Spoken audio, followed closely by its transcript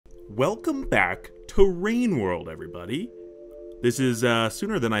Welcome back to RAINWORLD, everybody. This is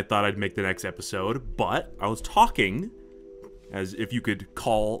sooner than I thought I'd make the next episode, but I was talking, as if you could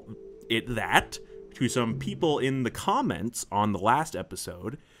call it that, to some people in the comments on the last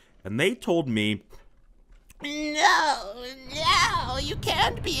episode, and they told me, No, you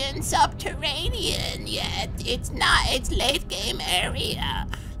can't be in subterranean yet. It's late game area.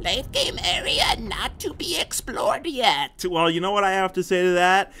 Late game area not to be explored yet. well, you know what I have to say to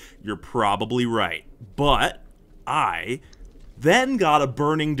that? You're probably right. But I then got a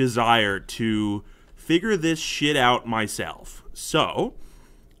burning desire to figure this shit out myself. So,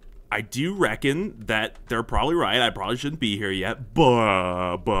 I do reckon that they're probably right. I probably shouldn't be here yet,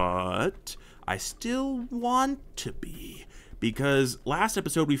 but I still want to be. Because last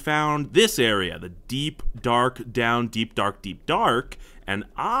episode we found this area, the deep, dark, down, deep, dark, and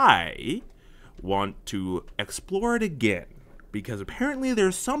I want to explore it again. Because apparently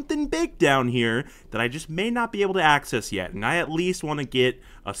there's something big down here that I just may not be able to access yet, and I at least want to get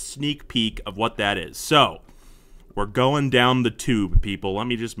a sneak peek of what that is. So, we're going down the tube, people. Let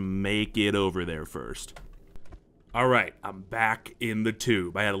me just make it over there first. Alright, I'm back in the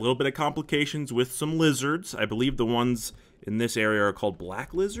tube. I had a little bit of complications with some lizards. I believe the ones in this area are called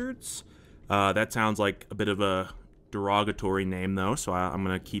black lizards. That sounds like a bit of a derogatory name, though, so I'm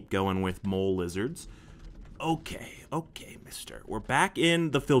going to keep going with mole lizards. Okay, mister. We're back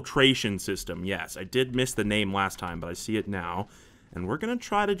in the filtration system. Yes, I did miss the name last time, but I see it now. And we're going to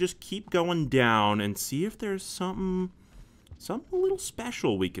try to just keep going down and see if there's something a little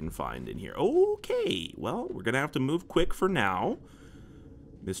special we can find in here. Okay, well, we're going to have to move quick for now.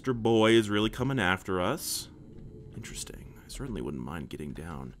 Mr. Boy is really coming after us. Interesting. I certainly wouldn't mind getting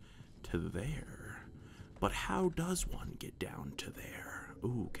down to there. But how does one get down to there?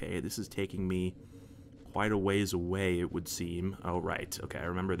 Ooh, okay, this is taking me quite a ways away, it would seem. Oh, right. Okay, I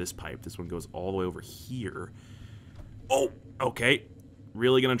remember this pipe. This one goes all the way over here. Oh, okay.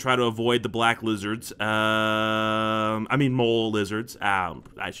 Really gonna try to avoid the black lizards. I mean mole lizards.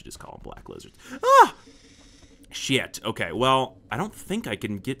 I should just call them black lizards. Ah! Shit. Okay, well, I don't think I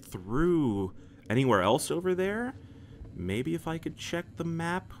can get through anywhere else over there. Maybe if I could check the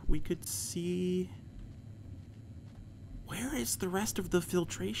map, we could see... Where is the rest of the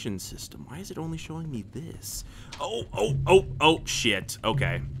filtration system? Why is it only showing me this? Oh, shit.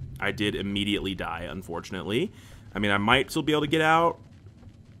 Okay. I did immediately die, unfortunately. I mean, I might still be able to get out,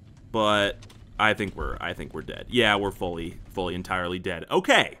 but I think we're dead. Yeah, we're fully entirely dead.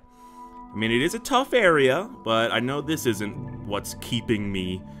 Okay. I mean, it is a tough area, but I know this isn't what's keeping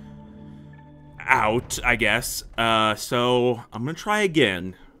me out, I guess. So I'm gonna try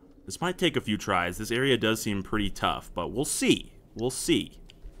again. This might take a few tries. This area does seem pretty tough, but we'll see. We'll see.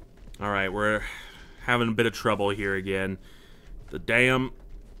 Alright, we're having a bit of trouble here again. The damn...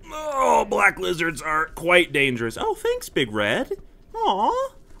 Oh, black lizards are quite dangerous. Oh, thanks, Big Red.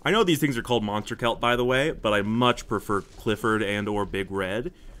 Aw. I know these things are called monster kelp, by the way, but I much prefer Clifford and or Big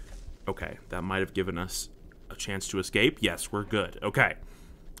Red. Okay, that might have given us a chance to escape. Yes, we're good. Okay.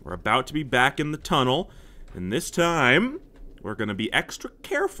 We're about to be back in the tunnel, and this time... we're going to be extra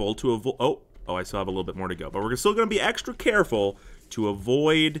careful to avoid... Oh, I still have a little bit more to go. But we're still going to be extra careful to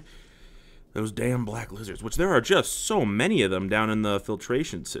avoid those damn black lizards, which there are just so many of them down in the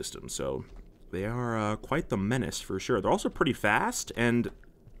filtration system. So they are quite the menace for sure. They're also pretty fast, and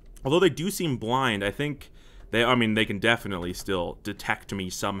although they do seem blind, I think they can definitely still detect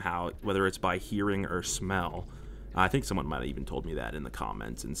me somehow, whether it's by hearing or smell. I think someone might have even told me that in the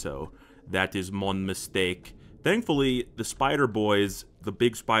comments, and so that is mon mistake. Thankfully, the spider boys, the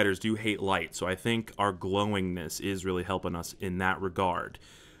big spiders, do hate light, so I think our glowingness is really helping us in that regard.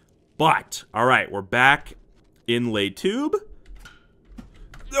 But, alright, we're back in Le Tube.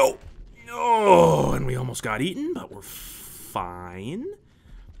 No! No! And we almost got eaten, but we're fine.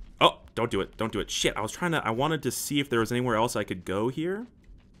 Oh, don't do it. Don't do it. Shit, I wanted to see if there was anywhere else I could go here.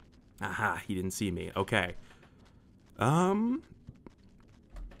 Aha, he didn't see me. Okay.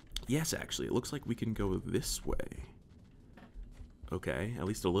 Yes, actually, it looks like we can go this way. Okay, at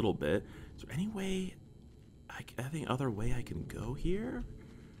least a little bit. Is there any way, any other way I can go here?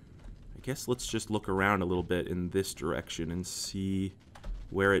 I guess let's just look around a little bit in this direction and see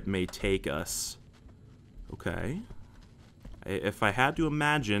where it may take us. Okay. If I had to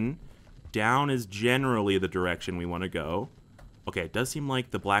imagine, down is generally the direction we want to go. Okay, it does seem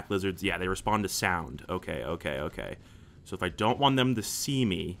like the black lizards, yeah, they respond to sound. Okay. So if I don't want them to see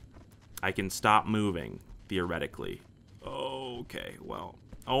me, I can stop moving, theoretically. Okay, well.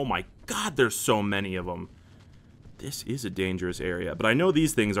 Oh my god, there's so many of them. This is a dangerous area. But I know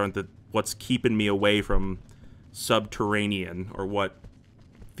these things aren't what's keeping me away from subterranean, or what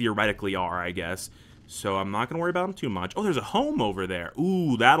theoretically are, I guess. So I'm not going to worry about them too much. Oh, there's a home over there.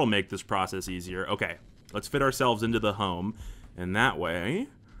 Ooh, that'll make this process easier. Okay, let's fit ourselves into the home. And that way,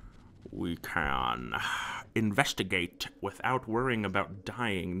 we can investigate without worrying about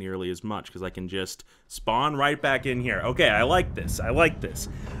dying nearly as much, because I can just spawn right back in here. Okay, I like this. I like this.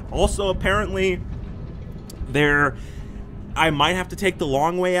 Also, apparently, I might have to take the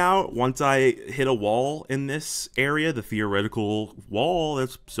long way out once I hit a wall in this area. The theoretical wall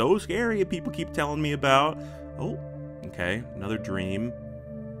that's so scary people keep telling me about. Oh, okay, another dream.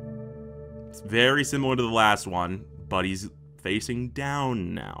 It's very similar to the last one, but he's facing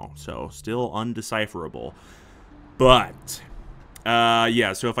down now, so still undecipherable. But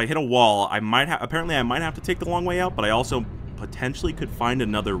yeah, so if I hit a wall, apparently I might have to take the long way out, but I also potentially could find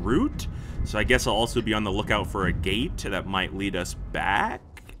another route. So I guess I'll also be on the lookout for a gate that might lead us back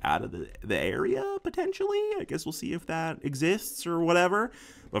out of the area, potentially. I guess we'll see if that exists or whatever.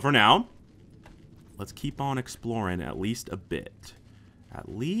 But for now, let's keep on exploring at least a bit.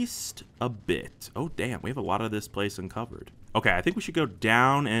 At least a bit. Oh, damn, we have a lot of this place uncovered. Okay, I think we should go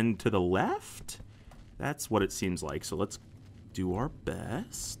down and to the left. That's what it seems like. So let's do our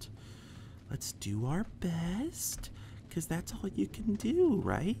best. Let's do our best. Because that's all you can do,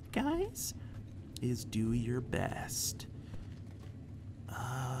 right, guys? Is do your best.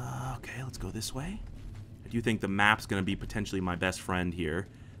 Okay, let's go this way. I do think the map's going to be potentially my best friend here.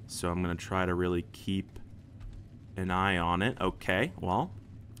 So I'm going to try to really keep an eye on it. Okay, well,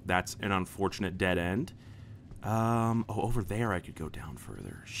 that's an unfortunate dead end. Oh, over there I could go down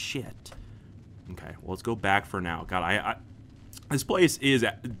further. Shit. Okay, well, let's go back for now. God, this place is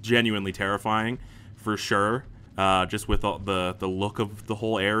genuinely terrifying, for sure. Just with all the look of the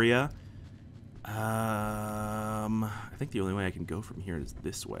whole area. I think the only way I can go from here is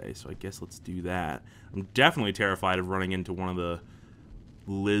this way, so I guess let's do that. I'm definitely terrified of running into one of the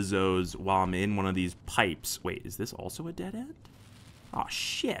Lizzos while I'm in one of these pipes. Wait, is this also a dead end? Oh,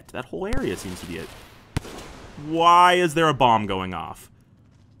 shit. That whole area seems to be it. Why is there a bomb going off?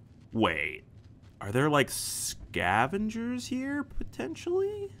 Wait. Are there, like, scavengers here,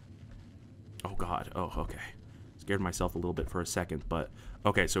 potentially? Oh, God. Oh, okay. Scared myself a little bit for a second, but...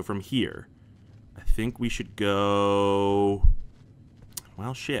 Okay, so from here, I think we should go...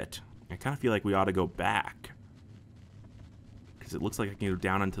 Well, shit. I kind of feel like we ought to go back. Because it looks like I can go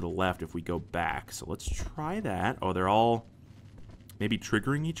down and to the left if we go back. So let's try that. Oh, they're all maybe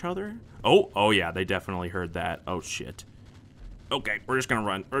triggering each other? Oh, yeah, they definitely heard that. Oh, shit. Okay, we're just gonna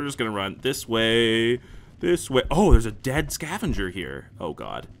run. We're just gonna run. This way. This way. Oh, there's a dead scavenger here. Oh,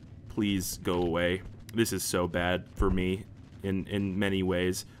 God. Please go away. This is so bad for me in many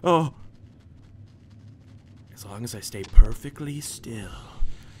ways. Oh. As long as I stay perfectly still,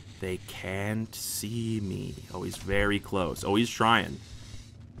 they can't see me. Oh, he's very close. Oh, he's trying.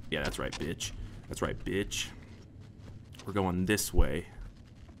 Yeah, that's right, bitch. That's right, bitch. We're going this way.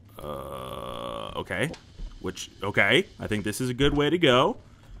 Okay. Okay. I think this is a good way to go.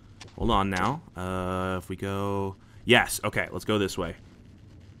 Hold on now. If we go... Yes, okay, let's go this way.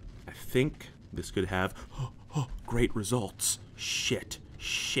 I think this could have... Oh, great results. Shit.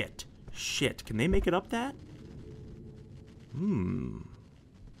 Shit. Shit. Can they make it up that?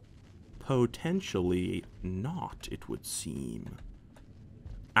 Potentially not, it would seem.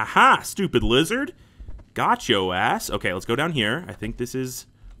 Aha! Stupid lizard! Got yo ass. Okay, let's go down here. I think this is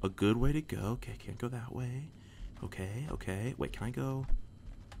a good way to go. Okay, can't go that way. Okay, okay. Wait, can I go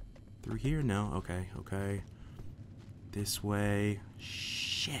through here? No. Okay, okay. This way.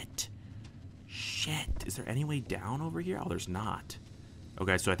 Shit. Shit. Is there any way down over here? Oh, there's not.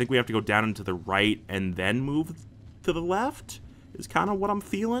 Okay, so I think we have to go down and to the right and then move to the left is kind of what I'm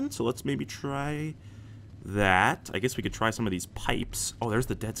feeling. So let's maybe try that. I guess we could try some of these pipes. Oh, there's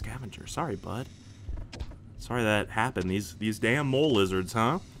the dead scavenger. Sorry, bud. Sorry that happened. These damn mole lizards,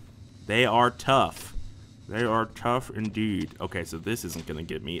 huh? They are tough. They are tough indeed. Okay, so this isn't going to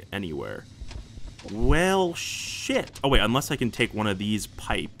get me anywhere. Well, shit. Oh, wait, unless I can take one of these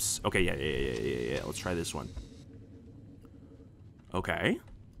pipes. Okay, yeah. Let's try this one. Okay.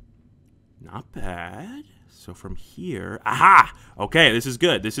 Not bad. So from here... Aha! Okay, this is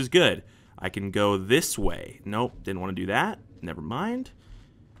good. This is good. I can go this way. Nope, didn't want to do that. Never mind.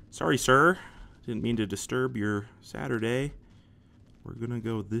 Sorry, sir. Didn't mean to disturb your Saturday. We're gonna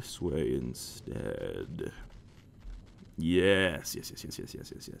go this way instead. Yes. Yes. I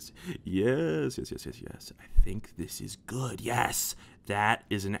think this is good. Yes, that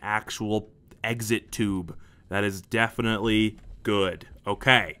is an actual exit tube. That is definitely good.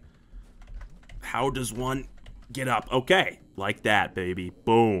 Okay. How does one get up? Okay, like that, baby.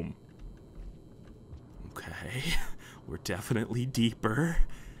 Boom. Okay, we're definitely deeper.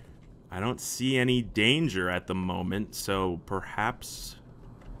 I don't see any danger at the moment, so perhaps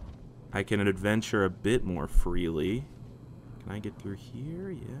I can adventure a bit more freely. Can I get through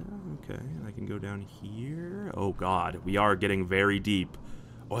here? Yeah, okay. I can go down here. Oh, God. We are getting very deep.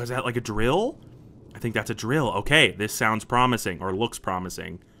 Oh, is that like a drill? I think that's a drill. Okay, this sounds promising, or looks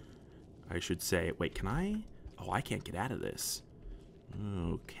promising, I should say. Wait, can I? Oh, I can't get out of this.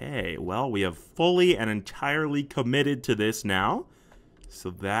 Okay, well, we have fully and entirely committed to this now. So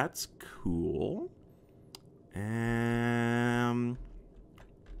that's cool. Where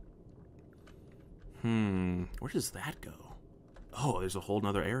does that go? Oh, there's a whole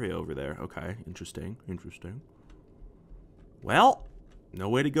nother area over there. Okay, interesting, interesting. Well, no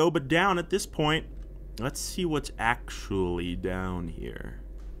way to go but down at this point. Let's see what's actually down here.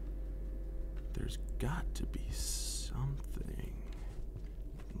 There's got to be something.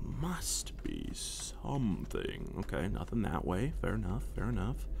 Must be something. Okay, nothing that way. Fair enough, fair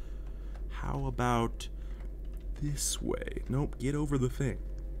enough. How about this way? Nope, get over the thing.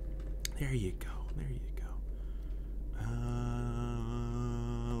 There you go, there you go.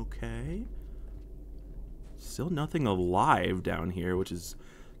 Okay. Still nothing alive down here, which is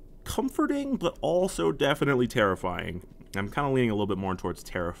comforting, but also definitely terrifying. I'm kind of leaning a little bit more towards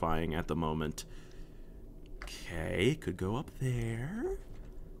terrifying at the moment. Okay, could go up there.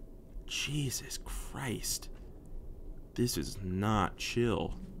 Jesus Christ. This is not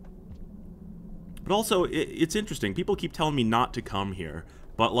chill. But also, it's interesting. People keep telling me not to come here.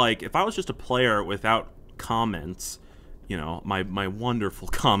 But, like, if I was just a player without comments, you know, my wonderful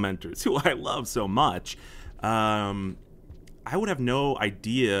commenters, who I love so much, I would have no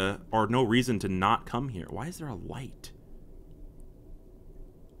idea or no reason to not come here. Why is there a light?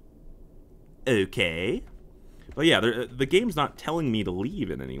 Okay. But yeah, the game's not telling me to leave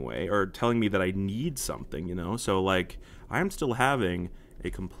in any way, or telling me that I need something, you know? So, like, I'm still having a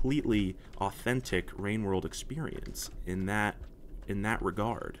completely authentic RAINWORLD experience in that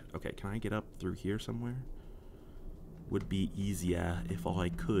regard. Okay, can I get up through here somewhere? Would be easier if I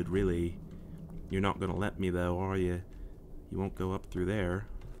could, really. You're not gonna let me, though, are you? You won't go up through there,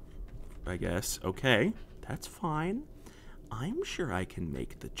 I guess. Okay, that's fine. I'm sure I can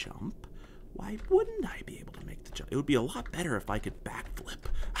make the jump. Why wouldn't I be able to make the jump? It would be a lot better if I could backflip.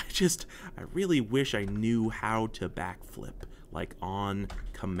 I really wish I knew how to backflip, like on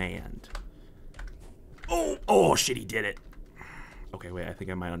command. Oh shit, he did it. Okay, wait, I think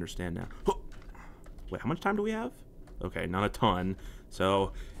I might understand now. Wait, how much time do we have? Okay, not a ton.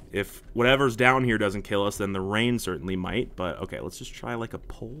 So if whatever's down here doesn't kill us, then the rain certainly might. But okay, let's just try like a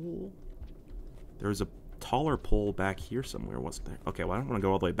pole. There's a taller pole back here somewhere, wasn't there? Okay, well, I don't want to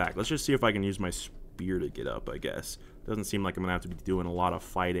go all the way back. Let's just see if I can use my spear to get up, I guess. Doesn't seem like I'm gonna have to be doing a lot of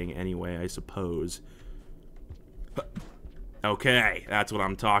fighting anyway, I suppose. Okay, that's what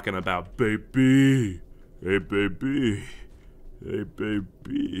I'm talking about, baby. Hey, baby. Hey,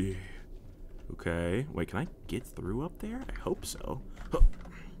 baby. Okay, wait, can I get through up there? I hope so.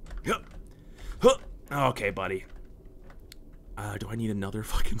 Okay, buddy. Do I need another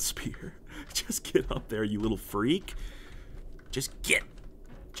fucking spear? Just get up there, you little freak. Just get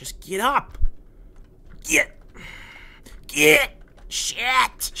up. Get.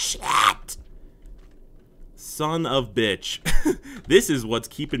 Shit. Son of bitch. This is what's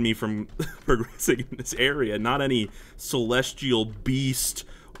keeping me from progressing in this area. Not any celestial beast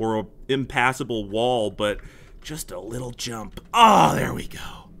or an impassable wall, but just a little jump. Oh, there we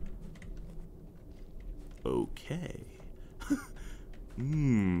go. Okay.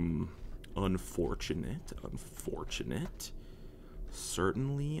 Unfortunate.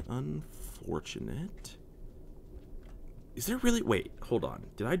 Certainly unfortunate. Is there really... Wait, hold on.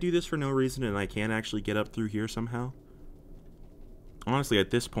 Did I do this for no reason and I can't actually get up through here somehow? Honestly,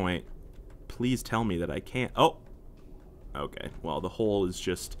 at this point, please tell me that I can't... Oh! Okay, well, the hole is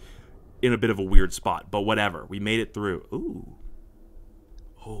just in a bit of a weird spot, but whatever. We made it through. Ooh.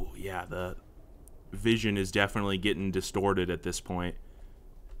 Oh, yeah, the vision is definitely getting distorted at this point.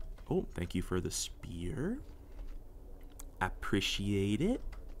 Oh, thank you for the spear. Appreciate it.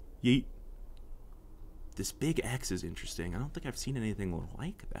 Yeet. This big X is interesting. I don't think I've seen anything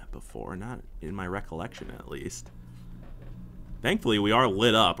like that before. Not in my recollection, at least. Thankfully, we are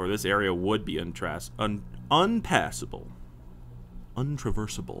lit up, or this area would be unpassable.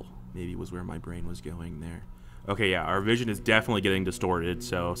 Untraversable, maybe was where my brain was going there. Okay, yeah, our vision is definitely getting distorted,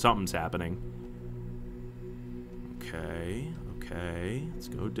 so something's happening. Okay, let's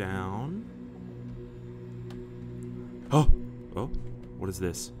go down. Oh, what is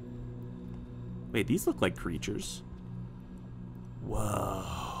this? Wait, these look like creatures.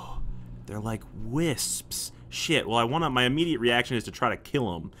 Whoa, they're like wisps Shit, well, my immediate reaction is to try to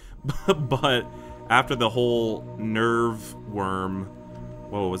kill him. But after the whole nerve worm,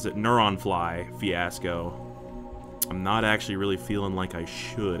 what was it, neuron fly fiasco, I'm not actually really feeling like I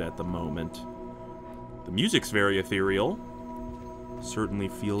should at the moment. The music's very ethereal. Certainly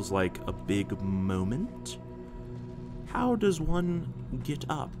feels like a big moment. How does one get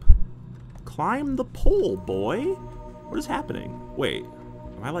up? Climb the pole, boy. What is happening? Wait,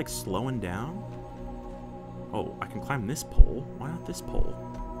 am I like slowing down? Oh, I can climb this pole. Why not this pole?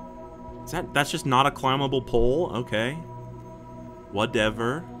 That's just not a climbable pole? Okay.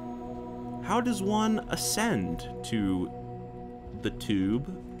 Whatever. How does one ascend to the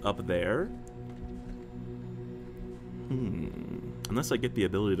tube up there? Unless I get the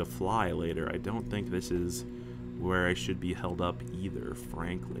ability to fly later, I don't think this is where I should be held up either,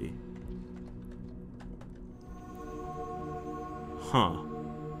 frankly. Huh.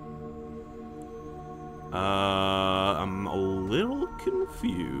 I'm a little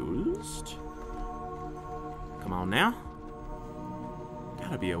confused. Come on now.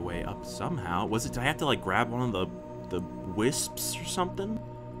 Gotta be a way up somehow. Did I have to like grab one of the wisps or something?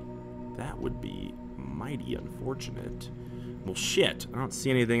 That would be mighty unfortunate. Well, shit. I don't see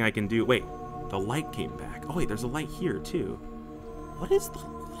anything I can do. Wait, the light came back. Oh, wait, there's a light here, too. What is the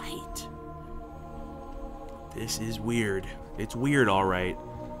light? This is weird. It's weird, all right.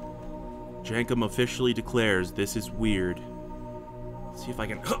 Jankum officially declares this is weird. Let's see if I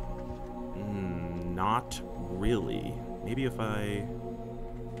can... not really. Maybe if I...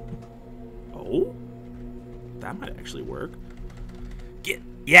 Oh? That might actually work. Get...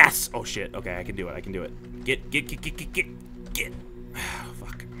 Yes! Oh, shit. Okay, I can do it. I can do it. Get.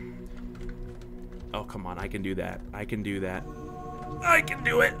 Fuck. Oh, come on. I can do that. I can do that. I can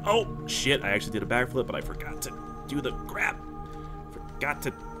do it! Oh, shit. I actually did a backflip, but I forgot to do the grab. Forgot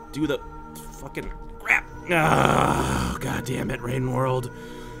to do the fucking grab. Oh, god damn it, RAINWORLD.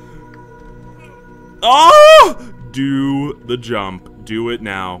 Oh! Do the jump. Do it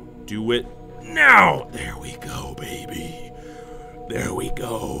now. Do it now. There we go, baby. There we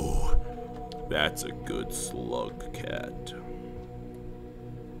go. That's a good slug, cat.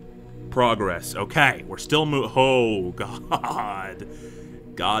 Progress. Okay, we're still oh, God.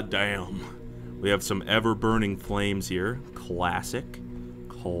 God damn. We have some ever-burning flames here. Classic.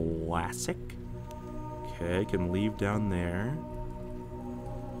 Classic. Okay, can leave down there.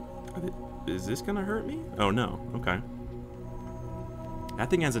 Is this gonna hurt me? Oh, no. Okay. That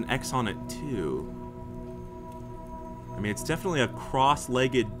thing has an X on it, too. I mean, it's definitely a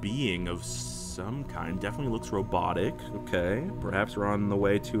cross-legged being of some kind. Definitely looks robotic. Okay. Perhaps we're on the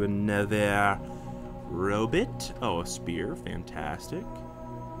way to another robot. Oh, a spear. Fantastic.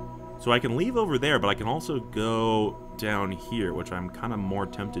 So I can leave over there, but I can also go down here, which I'm kind of more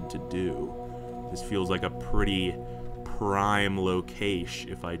tempted to do. This feels like a pretty prime location,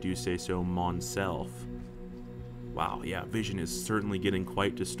 if I do say so myself. Wow, yeah, vision is certainly getting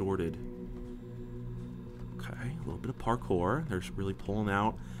quite distorted. Okay, a little bit of parkour. They're really pulling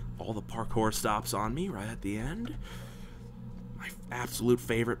out all the parkour stops on me right at the end. My absolute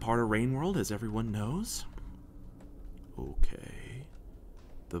favorite part of RAINWORLD, as everyone knows. Okay.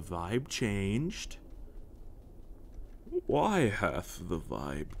 The vibe changed. Why hath the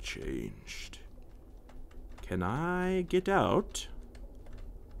vibe changed? Can I get out?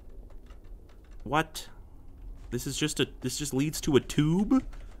 What? This just leads to a tube?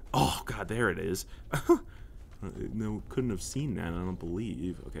 Oh god, there it is. No, couldn't have seen that, I don't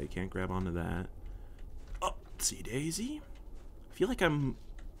believe. Okay, can't grab onto that. Oh, see Daisy? I feel like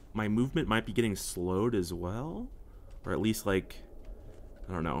my movement might be getting slowed as well. Or at least like,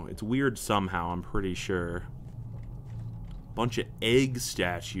 I don't know. It's weird somehow, I'm pretty sure. Bunch of egg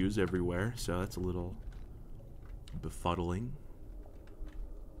statues everywhere, so that's a little befuddling.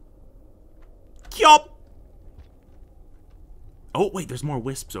 Yup! Oh, wait, there's more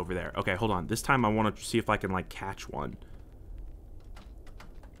wisps over there. Okay, hold on. This time I want to see if I can, like, catch one.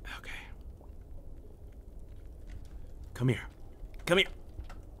 Okay. Come here. Come here.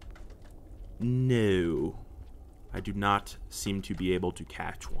 No. I do not seem to be able to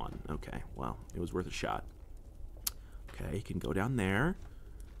catch one. Okay, well, it was worth a shot. Okay, you can go down there.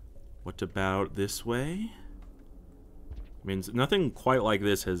 What about this way? I mean, nothing quite like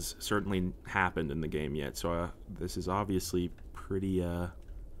this has certainly happened in the game yet, so this is obviously pretty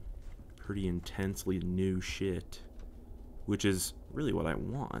intensely new shit, which is really what I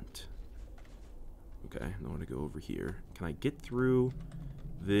want. Okay, I want to go over here. Can I get through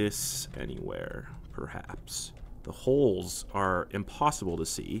this anywhere? Perhaps. The holes are impossible to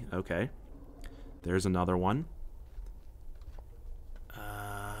see. Okay, there's another one.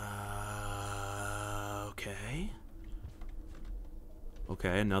 Okay.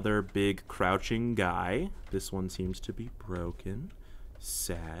 Okay, another big crouching guy. This one seems to be broken.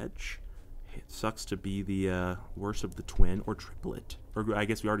 Sag. It sucks to be the worst of the twin or triplet. Or I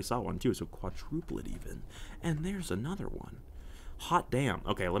guess we already saw one too, so quadruplet even. And there's another one. Hot damn.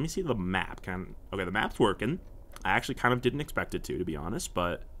 Okay, let me see the map. Okay, the map's working. I actually kind of didn't expect it to be honest,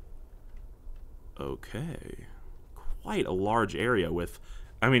 but okay. Quite a large area with,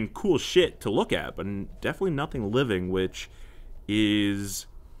 I mean, cool shit to look at, but definitely nothing living, which is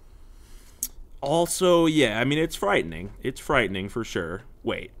also, yeah, I mean, it's frightening. It's frightening for sure.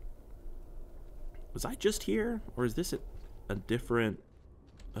 Wait. Was I just here? Or is this a different...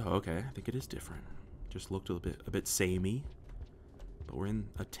 Oh, okay. I think it is different. Just looked a bit samey. But we're in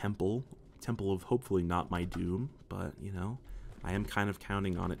a temple. Temple of hopefully not my doom. But, you know, I am kind of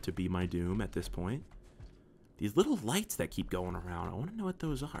counting on it to be my doom at this point. These little lights that keep going around. I want to know what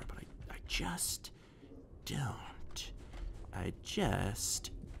those are, but I just don't. I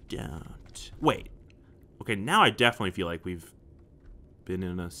just don't. Wait. Okay, now I definitely feel like we've been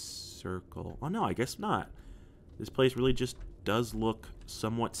in a circle. Oh, no, I guess not. This place really just does look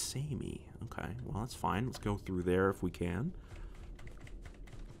somewhat samey. Okay, well, that's fine. Let's go through there if we can.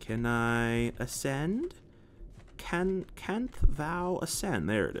 Can I ascend? Can't thou ascend?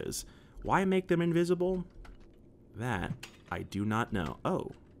 There it is. Why make them invisible? That I do not know.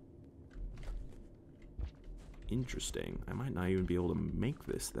 Oh. Interesting. I might not even be able to make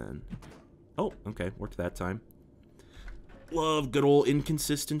this then. Oh, okay. Worked that time. Love good old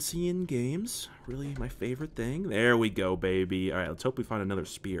inconsistency in games. Really my favorite thing. There we go, baby. All right, let's hope we find another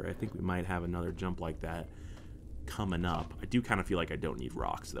spear. I think we might have another jump like that coming up. I do kind of feel like I don't need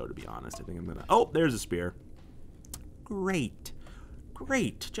rocks, though, to be honest. I think I'm gonna... Oh, there's a spear. Great.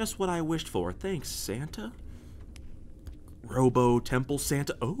 Great. Just what I wished for. Thanks, Santa. Robo Temple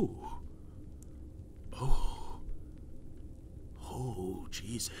Santa. Oh. Oh. Oh,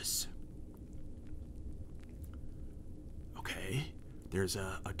 Jesus. Okay. There's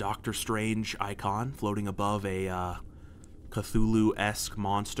a Doctor Strange icon floating above a Cthulhu-esque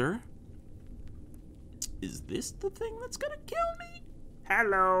monster. Is this the thing that's gonna kill me?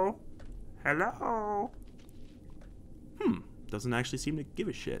 Hello. Hello. Doesn't actually seem to give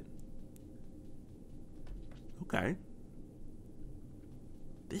a shit. Okay.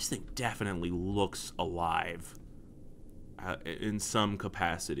 This thing definitely looks alive. In some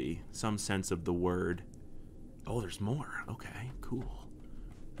capacity. Some sense of the word. Oh, there's more. Okay, cool.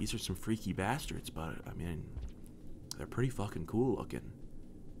 These are some freaky bastards, but, I mean, they're pretty fucking cool looking.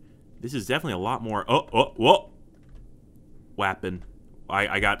 This is definitely a lot more... Oh, whoa! Weapon.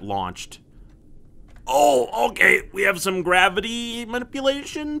 I got launched. Oh, okay. We have some gravity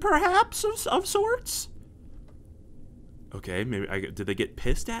manipulation, perhaps, of sorts? Okay, maybe... did they get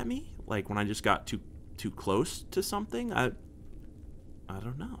pissed at me? Like, when I just got too close to something? I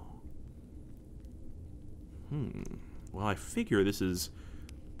don't know. Well, I figure this is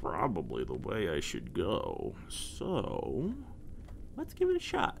probably the way I should go. So, let's give it a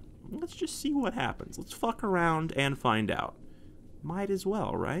shot. Let's just see what happens. Let's fuck around and find out. Might as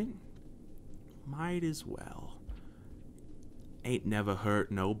well, right? Might as well. Ain't never hurt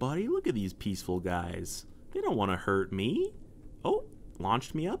nobody. Look at these peaceful guys. They don't want to hurt me. Oh,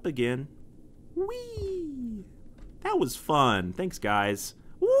 launched me up again. Whee! That was fun. Thanks, guys.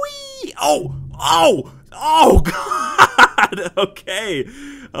 Whee! Oh, God! Okay.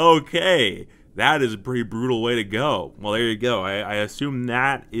 That is a pretty brutal way to go. Well, there you go. I assume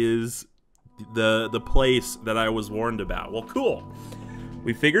that is the place that I was warned about. Well, cool.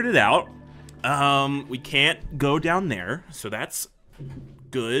 We figured it out. We can't go down there, so that's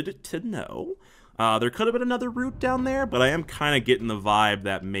good to know. There could have been another route down there, but I am kind of getting the vibe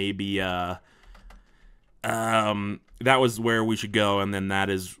that maybe that was where we should go, and then that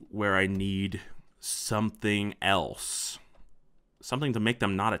is where I need something else. Something to make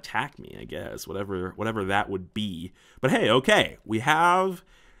them not attack me, I guess. Whatever that would be. But hey, okay. We have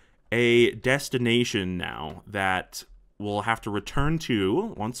a destination now that we'll have to return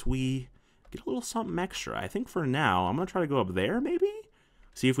to once we get a little something extra. I think for now, I'm going to try to go up there, maybe?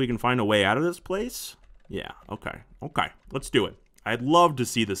 See if we can find a way out of this place? Yeah, okay. Okay, let's do it. I'd love to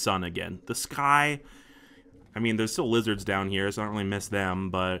see the sun again. The sky... I mean, there's still lizards down here, so I don't really miss them,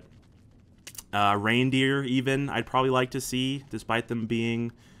 but... reindeer, even, I'd probably like to see, despite them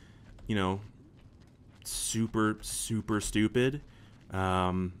being, you know, super, super stupid.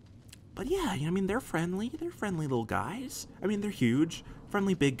 But yeah, I mean, they're friendly. They're friendly little guys. I mean, they're huge.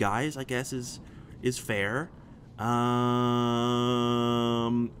 Friendly big guys, I guess, is fair. I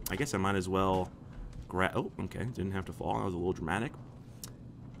guess I might as well grab... Oh, okay, didn't have to fall. That was a little dramatic.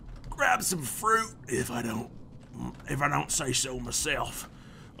 Grab some fruit if I don't if I don't say so myself.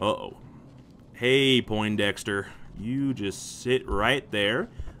 Uh-oh. Hey, Poindexter. You just sit right there.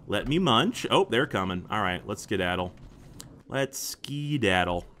 Let me munch. Oh, they're coming. All right, let's skedaddle. Let's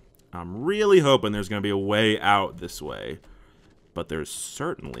ski-daddle. I'm really hoping there's going to be a way out this way. But there's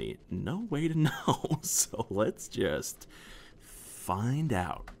certainly no way to know. So let's just find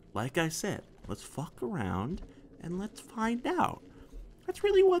out. Like I said, let's fuck around and let's find out. That's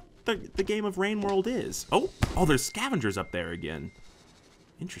really what the game of RAINWORLD is. Oh, there's scavengers up there again.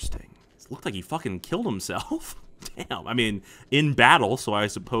 Interesting. It looked like he fucking killed himself. Damn. I mean, in battle, so I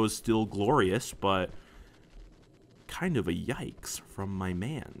suppose still glorious, but kind of a yikes from my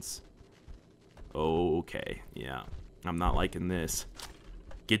mans. Okay, yeah. I'm not liking this.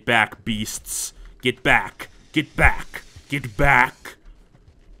 Get back, beasts. Get back. Get back. Get back.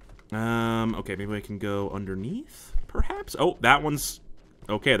 Okay, maybe I can go underneath, perhaps? Oh, that one's...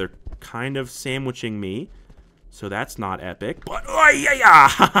 Okay, they're kind of sandwiching me, so that's not epic. But, oh, yeah!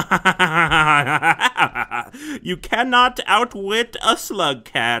 You cannot outwit a slug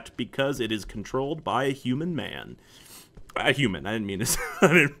cat because it is controlled by a human man. A human. I didn't mean to.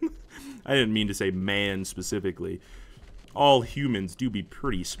 I didn't mean to say man specifically. All humans do be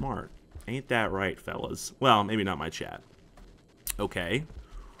pretty smart. Ain't that right, fellas? Well, maybe not my chat. Okay.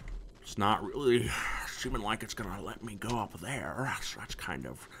 It's not really seeming like it's gonna let me go up there. So that's kind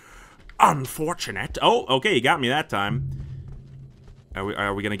of unfortunate. Oh, okay, you got me that time.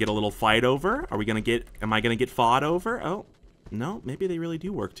 Are we gonna get a little fight over? Am I gonna get fought over? Oh, no, maybe they really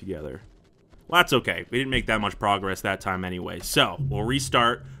do work together. Well, that's okay. We didn't make that much progress that time anyway. So, we'll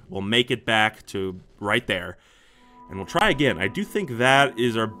restart. We'll make it back to right there. And we'll try again. I do think that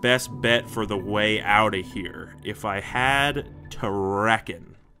is our best bet for the way out of here. If I had to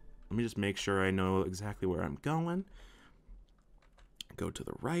reckon. Let me just make sure I know exactly where I'm going. Go to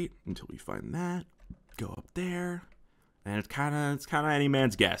the right until we find that. Go up there. And it's kind of any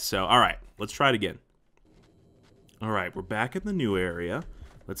man's guess. So, all right. Let's try it again. All right. We're back in the new area.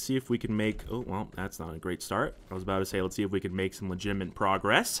 Let's see if we can make... Oh, well, that's not a great start. I was about to say, let's see if we can make some legitimate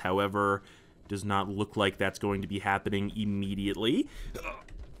progress. However, does not look like that's going to be happening immediately.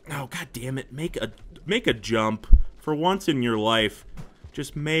 Oh, god damn it. Make a jump. For once in your life,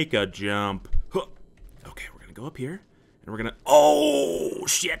 just make a jump. Okay, we're going to go up here. And we're going to... Oh,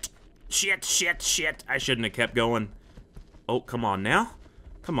 shit. Shit, shit, shit. I shouldn't have kept going. Oh, come on now.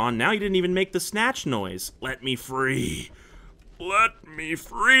 Come on now. You didn't even make the snatch noise. Let me free. Let me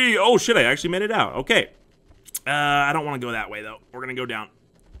free. Oh, shit, I actually made it out. Okay. I don't want to go that way, though. We're going to go down.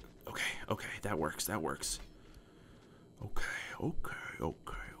 Okay, okay, that works, that works. Okay, okay,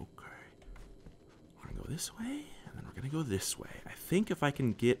 okay, okay. We're going to go this way, and then we're going to go this way. I think if I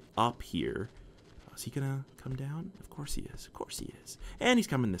can get up here... Oh, is he going to come down? Of course he is. Of course he is. And he's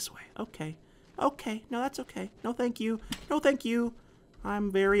coming this way. Okay. Okay. No, that's okay. No, thank you. No, thank you.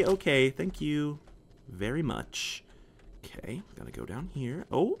 I'm very okay. Thank you very much. Okay, gotta go down here.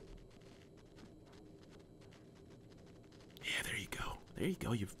 Oh. Yeah, there you go. There you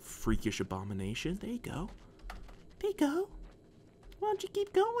go, you freakish abomination. There you go. There you go. Why don't you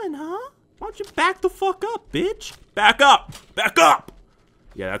keep going, huh? Why don't you back the fuck up, bitch? Back up! Back up!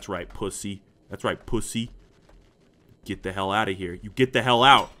 Yeah, that's right, pussy. That's right, pussy. Get the hell out of here. You get the hell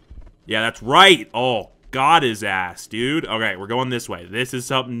out. Yeah, that's right. Oh, got his ass, dude. Okay, we're going this way. This is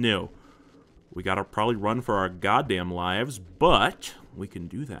something new. We gotta probably run for our goddamn lives, but we can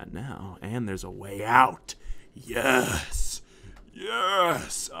do that now. And there's a way out. Yes!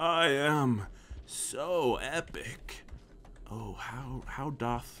 Yes! I am so epic. Oh, how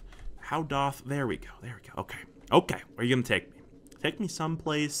doth... There we go, there we go. Okay, okay, where are you gonna take me? Take me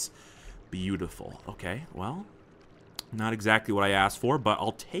someplace beautiful. Okay, well, not exactly what I asked for, but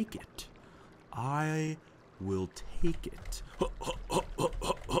I'll take it. I will take it.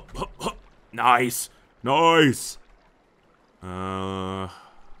 Nice. Nice. Okay,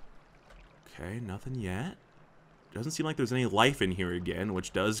 nothing yet. Doesn't seem like there's any life in here again,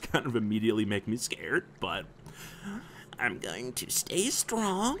 which does kind of immediately make me scared, but I'm going to stay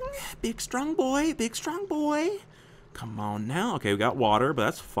strong. Big strong boy, big strong boy. Come on now. Okay, we got water, but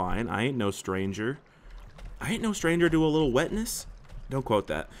that's fine. I ain't no stranger. I ain't no stranger to a little wetness. Don't quote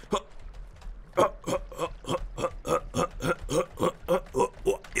that.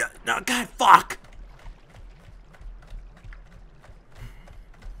 Yeah, no, God, fuck!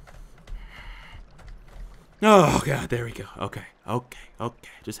 Oh, God, there we go. Okay, okay, okay.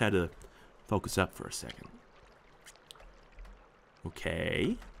 Just had to focus up for a second.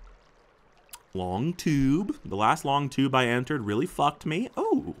 Okay. Long tube. The last long tube I entered really fucked me.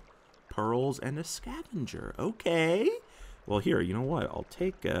 Oh, pearls and a scavenger. Okay. Well, here, you know what? I'll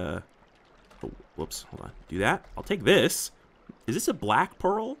take, well, Whoops, hold on. Do that. I'll take this. Is this a black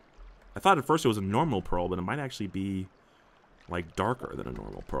pearl? I thought at first it was a normal pearl, but it might actually be, like, darker than a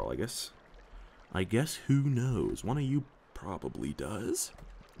normal pearl, I guess. I guess who knows? One of you probably does.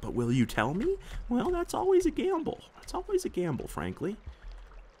 But will you tell me? Well, that's always a gamble. That's always a gamble, frankly.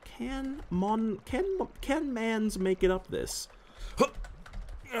 Can mans make it up this?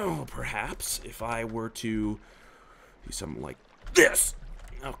 Oh, perhaps if I were to do something like this.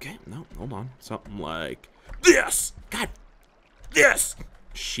 Okay, no, hold on. Something like this. God, this.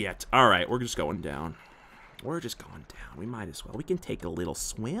 Shit. All right, we're just going down. We're just going down. We might as well. We can take a little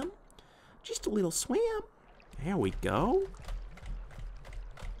swim. Just a little swim. There we go.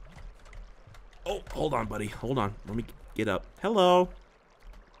 Oh, hold on, buddy. Hold on. Let me get up. Hello.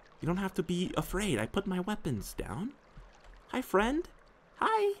 You don't have to be afraid. I put my weapons down. Hi, friend.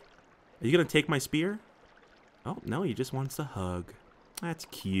 Hi. Are you going to take my spear? Oh, no, he just wants a hug. That's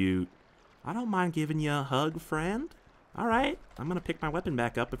cute. I don't mind giving you a hug, friend. All right. I'm going to pick my weapon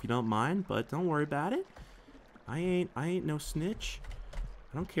back up if you don't mind, but don't worry about it. I ain't no snitch.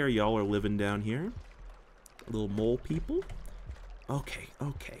 I don't care y'all are living down here. Little mole people. Okay,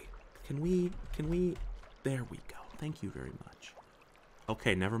 okay. Can we, there we go. Thank you very much.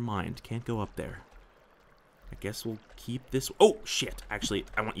 Okay, never mind. Can't go up there. I guess we'll keep this. Oh, shit. Actually,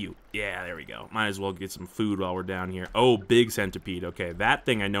 I want you. Yeah, there we go. Might as well get some food while we're down here. Oh, big centipede. Okay, that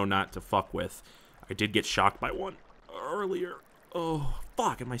thing I know not to fuck with. I did get shocked by one earlier. Oh,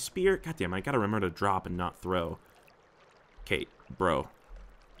 fuck. And my spear. Goddamn, I gotta remember to drop and not throw. Okay, bro.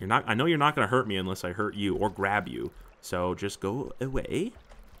 You're not. I know you're not gonna hurt me unless I hurt you or grab you. So just go away.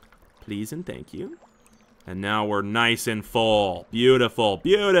 Please and thank you. And now we're nice and full. Beautiful,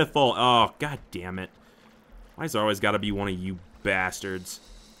 beautiful. Oh, god damn it. Why's there always got to be one of you bastards?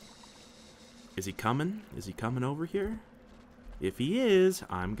 Is he coming? Is he coming over here? If he is,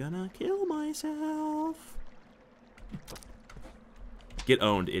 I'm gonna kill myself. Get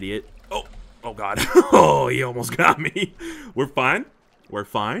owned, idiot. Oh, oh god. Oh, he almost got me. We're fine. We're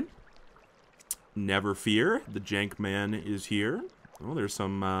fine. Never fear. The jank man is here. Oh, there's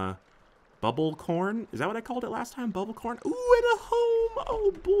some, bubble corn. Is that what I called it last time? Bubble corn? Ooh, and a home.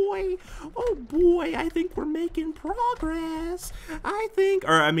 Oh, boy. Oh, boy. I think we're making progress. I think...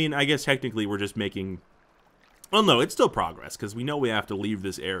 Or, I mean, I guess technically we're just making... Well, no, it's still progress, because we know we have to leave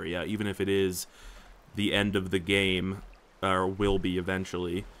this area, even if it is the end of the game, or will be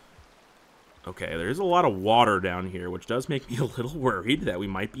eventually. Okay, there's a lot of water down here, which does make me a little worried that we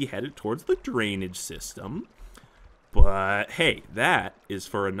might be headed towards the drainage system. But, hey, that is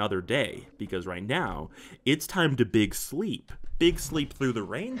for another day, because right now, it's time to big sleep. Big sleep through the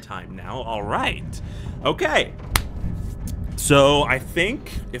rain time now, all right. Okay, so I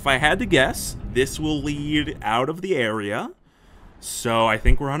think, if I had to guess, this will lead out of the area. So I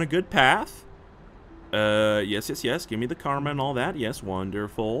think we're on a good path. Yes, yes, yes, give me the karma and all that. Yes,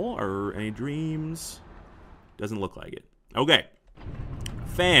 wonderful. Or any dreams? Doesn't look like it. Okay,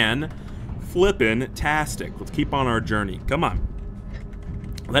 flippin'-tastic. Let's keep on our journey. Come on.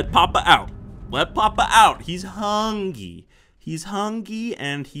 Let Papa out. Let Papa out. He's hungry. He's hungry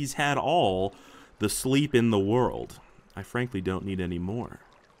and he's had all the sleep in the world. I frankly don't need any more.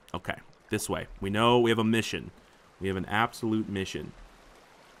 Okay, this way. We know we have a mission. We have an absolute mission.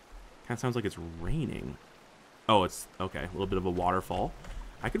 Kind of sounds like it's raining. Oh, it's... Okay, a little bit of a waterfall.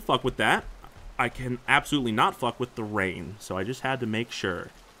 I can fuck with that. I can absolutely not fuck with the rain. So I just had to make sure.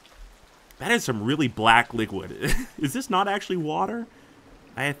 That is some really black liquid. Is this not actually water?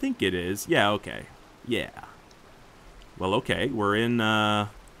 I think it is. Yeah, okay. Yeah. Well, okay. We're in,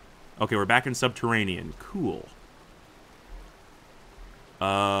 Okay, we're back in Subterranean. Cool.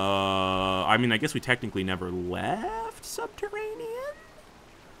 I mean, I guess we technically never left Subterranean?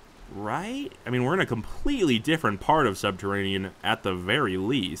 Right? I mean, we're in a completely different part of Subterranean at the very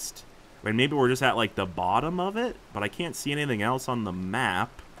least. I mean, maybe we're just at, like, the bottom of it, but I can't see anything else on the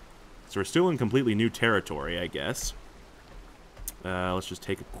map. So we're still in completely new territory, I guess. Let's just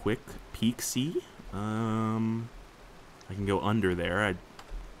take a quick peek-see. I can go under there. I'd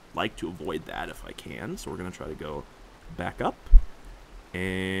like to avoid that if I can. So we're going to try to go back up.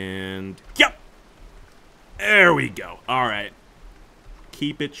 And... Yep! There we go. All right.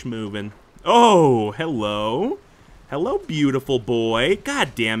 Keep it schmoving. Oh, hello. Hello, beautiful boy.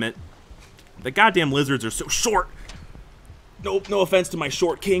 God damn it. The goddamn lizards are so short. Nope, no offense to my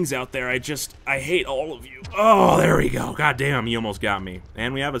short kings out there. I hate all of you. Oh, there we go. God damn, he almost got me.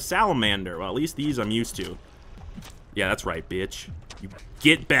 And we have a salamander. Well, at least these I'm used to. Yeah, that's right, bitch. You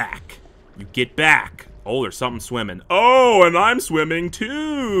get back. You get back. Oh, there's something swimming. Oh, and I'm swimming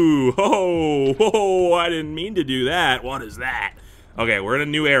too. Oh, I didn't mean to do that. What is that? Okay, we're in a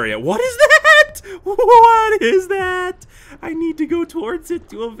new area. What is that? What is that? I need to go towards it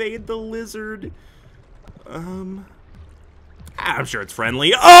to evade the lizard. I'm sure it's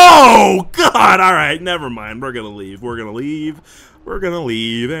friendly. Oh, God. All right, never mind. We're going to leave. We're going to leave. We're going to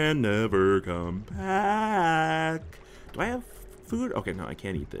leave and never come back. Do I have food? Okay, no, I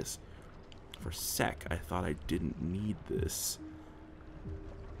can't eat this. For a sec, I thought I didn't need this.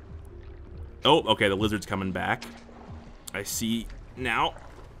 Oh, okay, the lizard's coming back. I see now.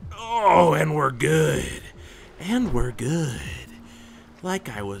 Oh, and we're good. And we're good. Like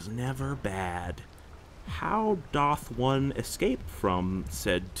I was never bad. How doth one escape from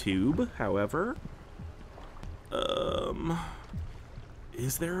said tube, however?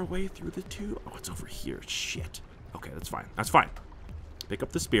 Is there a way through the tube? Oh, it's over here. Shit. Okay, that's fine. That's fine. Pick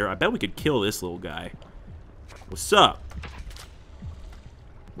up the spear. I bet we could kill this little guy. What's up?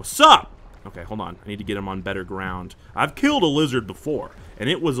 What's up? Okay, hold on. I need to get him on better ground. I've killed a lizard before, and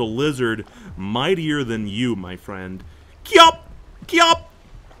it was a lizard mightier than you, my friend. Kyop! Kyop!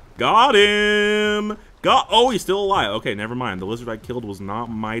 Got him! Oh, he's still alive. Okay, never mind. The lizard I killed was not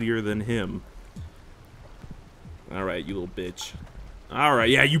mightier than him. Alright, you little bitch. Alright,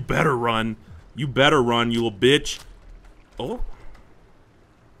 yeah, you better run. You better run, you little bitch. Oh.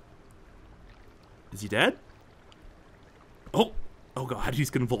 Is he dead? Oh. Oh god, he's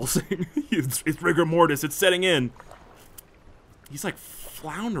convulsing. It's rigor mortis, it's setting in. He's like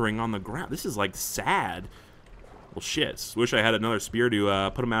floundering on the ground. This is like sad. Well, shit. Wish I had another spear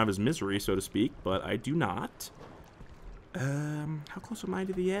to put him out of his misery, so to speak, but I do not. How close am I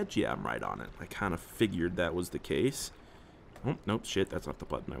to the edge? Yeah, I'm right on it. I kind of figured that was the case. Oh, nope, shit, that's not the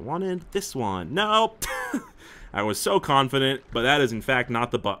button I wanted. This one. Nope. I was so confident, but that is in fact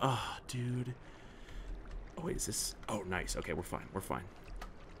not the button. Oh, dude. Oh, wait, is this? Oh, nice. Okay, we're fine. We're fine.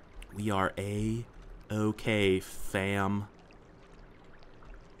 We are A-okay, fam.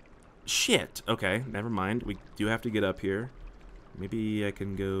 Shit. Okay, never mind. We do have to get up here. Maybe I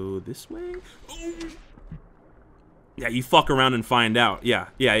can go this way? Oh. Yeah, you fuck around and find out. Yeah.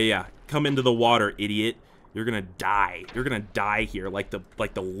 Come into the water, idiot. You're gonna die. You're gonna die here, like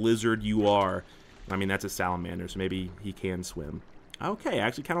the lizard you are. I mean, that's a salamander, so maybe he can swim. Okay,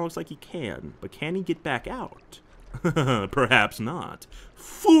 actually kind of looks like he can. But can he get back out? Perhaps not.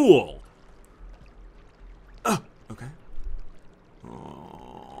 Fool! Okay.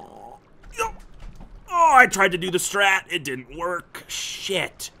 Oh, I tried to do the strat. It didn't work.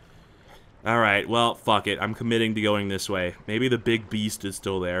 Shit. Alright, well, fuck it. I'm committing to going this way. Maybe the big beast is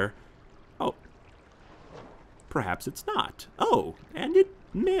still there. Oh. Perhaps it's not. Oh, and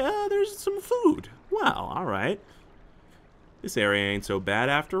there's some food. Well, alright. This area ain't so bad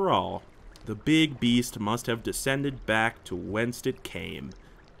after all. The big beast must have descended back to whence it came.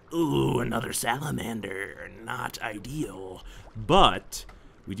 Ooh, another salamander. Not ideal. But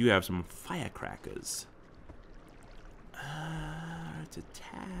we do have some firecrackers. It's a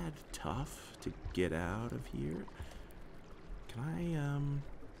tad tough to get out of here. Can I,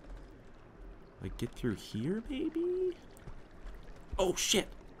 like, get through here, maybe? Oh, shit!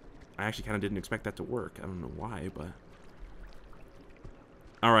 I actually kind of didn't expect that to work. I don't know why, but...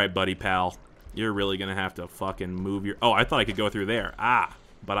 Alright, buddy pal. You're really gonna have to fucking move your... Oh, I thought I could go through there. Ah,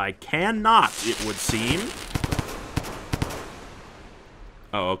 but I cannot, it would seem.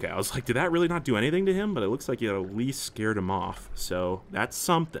 Oh, okay. I was like, did that really not do anything to him? But it looks like you at least scared him off. So, that's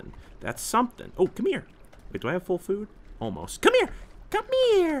something. That's something. Oh, come here. Wait, do I have full food? Almost. Come here! Come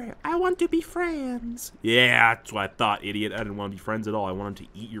here! I want to be friends. Yeah, that's what I thought, idiot. I didn't want to be friends at all. I wanted to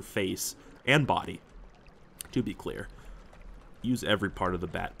eat your face. And body. To be clear. Use every part of the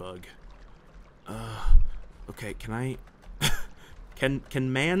bat bug. Okay, can I...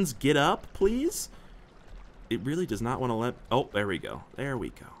 can mans get up, please? It really does not want to let... Oh, there we go. There we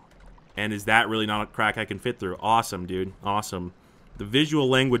go. And is that really not a crack I can fit through? Awesome, dude. Awesome. The visual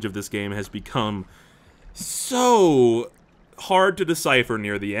language of this game has become so hard to decipher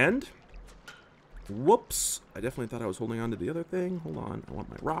near the end. Whoops. I definitely thought I was holding on to the other thing. Hold on. I want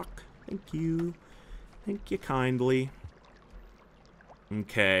my rock. Thank you. Thank you kindly.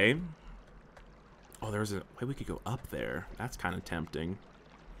 Okay. Oh, there's a way we could go up there. That's kind of tempting.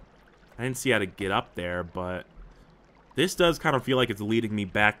 I didn't see how to get up there, but this does kind of feel like it's leading me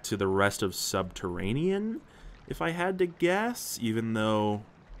back to the rest of Subterranean, if I had to guess, even though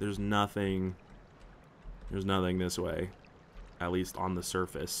there's nothing this way, at least on the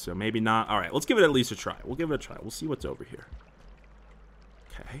surface. So maybe not. All right, let's give it at least a try. We'll give it a try. We'll see what's over here.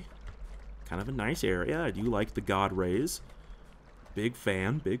 Okay. Kind of a nice area. I do like the god rays. Big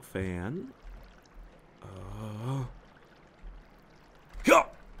fan, big fan.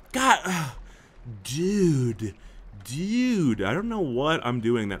 God, dude, Dude, I don't know what I'm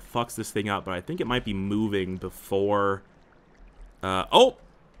doing that fucks this thing up, but I think it might be moving before... oh!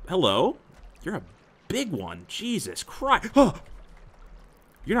 Hello. You're a big one. Jesus Christ.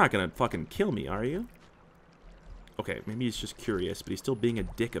 You're not gonna fucking kill me, are you? Okay, maybe he's just curious, but he's still being a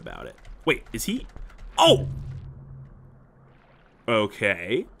dick about it. Wait, is he... Oh!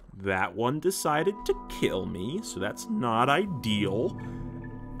 Okay. That one decided to kill me, so that's not ideal.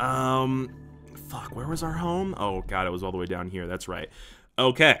 Fuck, where was our home? Oh, God, it was all the way down here. That's right.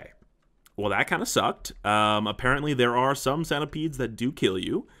 Okay. Well, that kind of sucked. Apparently there are some centipedes that do kill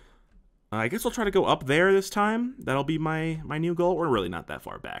you. I guess I'll try to go up there this time. That'll be my new goal. We're really not that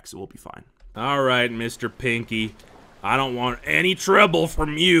far back, so we'll be fine. All right, Mr. Pinky. I don't want any trouble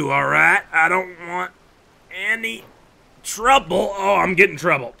from you, all right? I don't want any trouble. Oh, I'm getting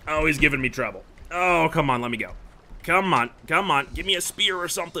trouble. Oh, he's giving me trouble. Oh, come on, let me go. Come on, come on. Give me a spear or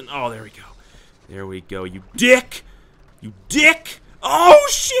something. Oh, there we go. There we go, you dick! You dick! Oh,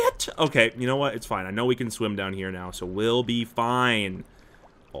 shit! Okay, you know what? It's fine. I know we can swim down here now, so we'll be fine.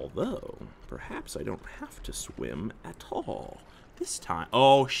 Although, perhaps I don't have to swim at all this time.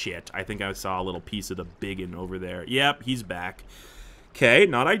 Oh, shit. I think I saw a little piece of the biggin over there. Yep, he's back. Okay,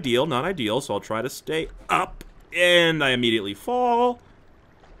 not ideal, not ideal, so I'll try to stay up. And I immediately fall.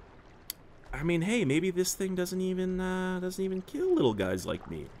 I mean, hey, maybe this thing doesn't even kill little guys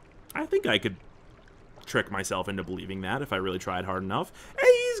like me. I think I could trick myself into believing that if I really tried hard enough. Hey,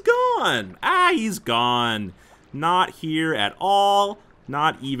 he's gone! Ah, he's gone. Not here at all.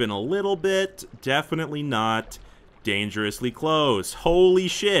 Not even a little bit. Definitely not. Dangerously close. Holy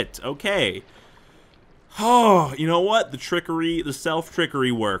shit. Okay. Oh, you know what? The trickery, the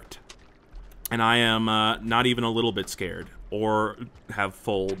self-trickery worked. And I am not even a little bit scared. Or have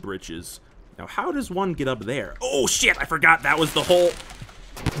full britches. Now, how does one get up there? Oh, shit! I forgot that was the whole...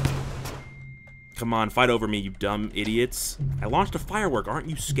 Come on, fight over me, you dumb idiots. I launched a firework. Aren't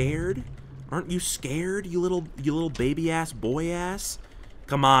you scared? Aren't you scared, you little baby-ass boy-ass?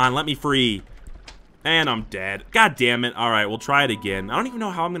 Come on, let me free. And I'm dead. God damn it. Alright, we'll try it again. I don't even know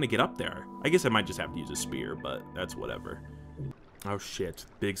how I'm gonna get up there. I guess I might just have to use a spear, but that's whatever. Oh, shit.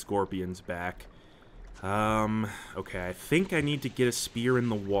 Big scorpion's back. Okay, I think I need to get a spear in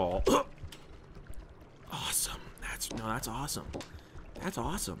the wall. Awesome. That's awesome. That's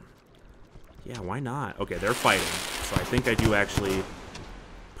awesome. Yeah, why not? Okay, they're fighting. So I think I do actually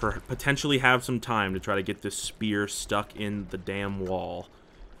potentially have some time to try to get this spear stuck in the damn wall.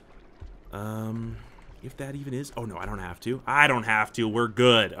 If that even is... Oh, no, I don't have to. I don't have to. We're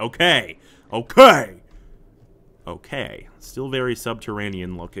good. Okay. Okay. Okay. Still very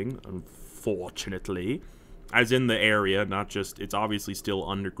subterranean looking, unfortunately. As in the area, not just... It's obviously still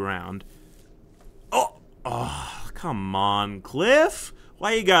underground. Oh! Oh, come on, Cliff!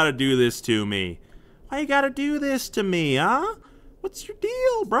 Why you gotta do this to me? Why you gotta do this to me, huh? What's your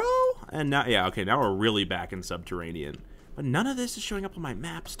deal, bro? And now, yeah, okay, now we're really back in subterranean. But none of this is showing up on my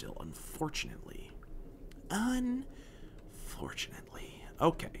map still, unfortunately. Unfortunately.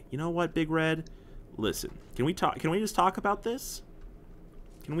 Okay, you know what, Big Red? Listen, can we just talk about this?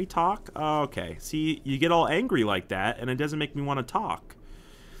 Can we talk? Okay, see, you get all angry like that, and it doesn't make me want to talk.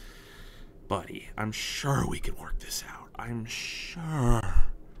 Buddy, I'm sure we can work this out. I'm sure.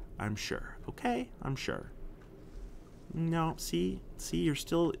 Okay? I'm sure. No, see, you're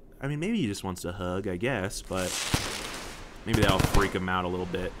still... I mean, maybe he just wants a hug, I guess, but... Maybe that'll freak him out a little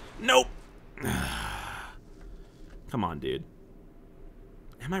bit. Nope! Come on, dude.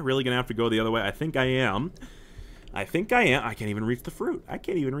 Am I really gonna have to go the other way? I think I am. I can't even reach the fruit. I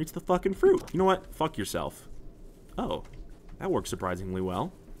can't even reach the fucking fruit. You know what? Fuck yourself. Oh. That worked surprisingly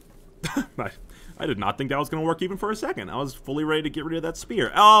well. I did not think that was going to work even for a second. I was fully ready to get rid of that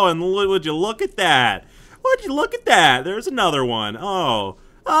spear. Oh, and would you look at that? Would you look at that? There's another one. Oh.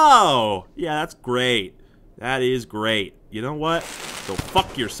 Oh. Yeah, that's great. That is great. You know what? Go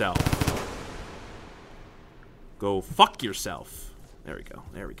fuck yourself. Go fuck yourself. There we go.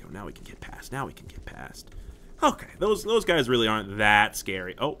 There we go. Now we can get past. Now we can get past. Okay. Those guys really aren't that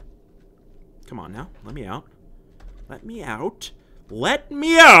scary. Oh. Come on now. Let me out. Let me out. Let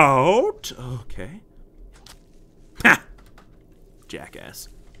me out! Okay. Ha! Jackass.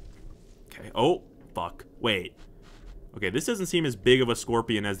 Okay. Oh, fuck. Wait. Okay, this doesn't seem as big of a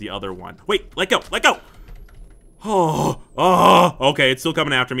scorpion as the other one. Wait, let go! Let go! Oh, okay, it's still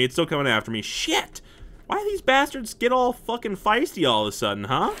coming after me. It's still coming after me. Shit! Why do these bastards get all fucking feisty all of a sudden,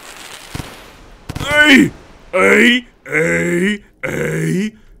 huh? Hey! Hey! Hey!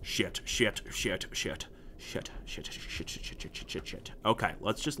 Hey! Shit. Okay,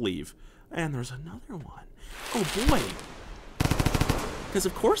 let's just leave. And there's another one. Oh, boy. Because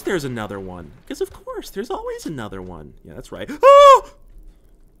of course there's another one. Because of course there's always another one. Yeah, that's right. Oh!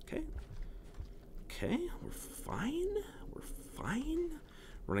 Okay. Okay, we're fine. We're fine.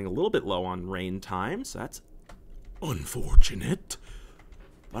 Running a little bit low on rain time, so that's unfortunate.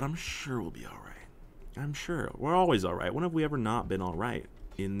 But I'm sure we'll be alright. I'm sure. We're always alright. When have we ever not been alright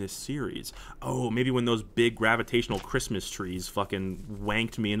in this series? Oh, maybe when those big gravitational Christmas trees fucking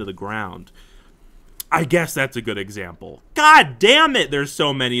wanked me into the ground. I guess that's a good example. God damn it, there's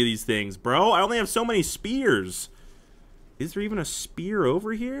so many of these things, bro. I only have so many spears. Is there even a spear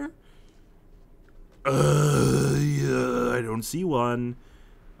over here? Yeah, I don't see one.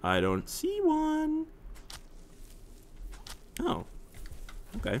 I don't see one. Oh.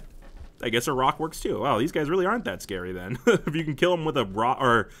 Okay. I guess a rock works too. Wow, these guys really aren't that scary then. If you can kill them with a rock,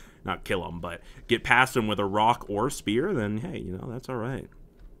 or not kill them, but get past them with a rock or spear, then hey, you know, that's alright.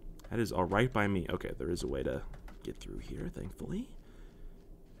 That is alright by me. Okay, there is a way to get through here, thankfully.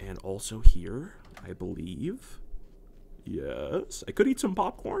 And also here, I believe. Yes. I could eat some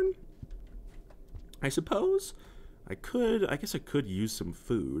popcorn, I suppose. I guess I could use some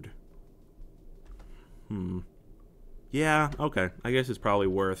food. Yeah, okay. I guess it's probably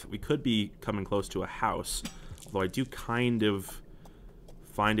worth. We could be coming close to a house. Although I do kind of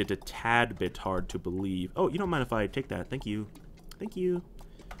find it a tad bit hard to believe. Oh, you don't mind if I take that. Thank you. Thank you.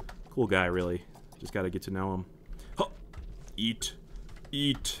 Cool guy, really. Just gotta get to know him. Huh. Eat.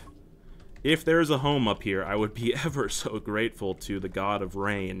 Eat. If there's a home up here, I would be ever so grateful to the god of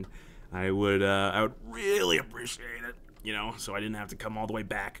rain. I would really appreciate it. You know, so I didn't have to come all the way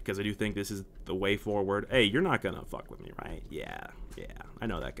back, because I do think this is the way forward. Hey, you're not gonna fuck with me, right? Yeah, yeah. I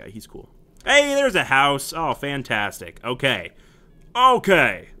know that guy. He's cool. Hey, there's a house. Oh, fantastic. Okay.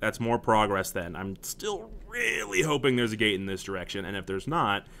 Okay. That's more progress then. I'm still really hoping there's a gate in this direction, and if there's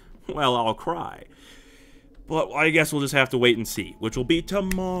not, well, I'll cry. But I guess we'll just have to wait and see, which will be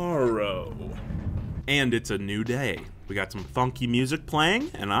tomorrow. And it's a new day. We got some funky music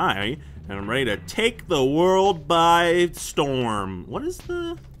playing, and I'm ready to take the world by storm. What is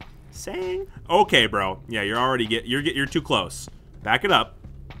the saying? Okay, bro. Yeah, you're too close. Back it up.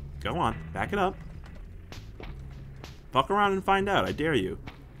 Go on, back it up. Fuck around and find out. I dare you.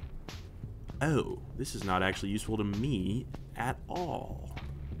 Oh, this is not actually useful to me at all.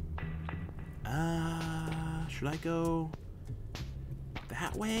 Should I go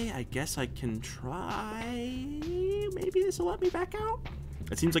that way? I guess I can try. Maybe this will let me back out.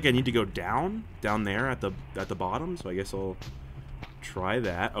 It seems like I need to go down there at the bottom, so I guess I'll try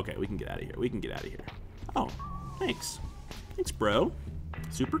that. Okay, we can get out of here. We can get out of here. Oh, thanks. Thanks, bro.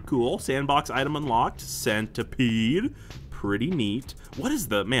 Super cool. Sandbox item unlocked. Centipede. Pretty neat. What is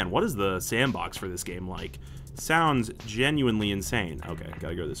the sandbox for this game like? Sounds genuinely insane. Okay,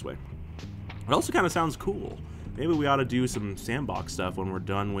 gotta go this way. It also kind of sounds cool. Maybe we ought to do some sandbox stuff when we're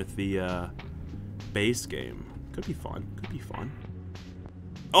done with the base game. Could be fun. Could be fun.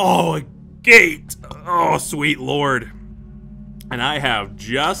 Oh, a gate! Oh, sweet lord. And I have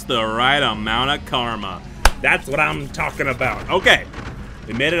just the right amount of karma. That's what I'm talking about. Okay,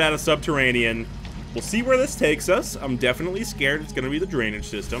 we made it out of Subterranean. We'll see where this takes us. I'm definitely scared it's gonna be the drainage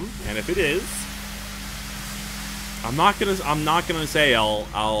system, and if it is, I'm not gonna say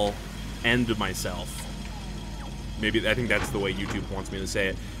I'll end myself. Maybe I think that's the way YouTube wants me to say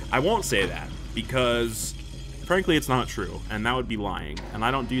it. I won't say that because, frankly, it's not true, and that would be lying, and I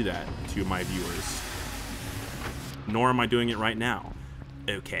don't do that to my viewers. Nor am I doing it right now.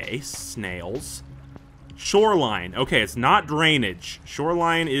 Okay, snails. Shoreline. Okay, it's not drainage.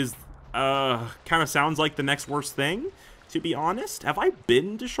 Shoreline is, kind of sounds like the next worst thing, to be honest. Have I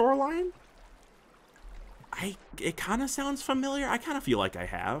been to Shoreline? It kind of sounds familiar. I kind of feel like I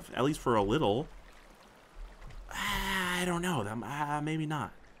have, at least for a little. I don't know. Maybe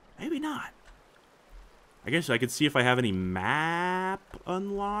not. Maybe not. I guess I could see if I have any map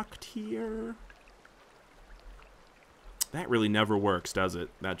unlocked here. That really never works, does it?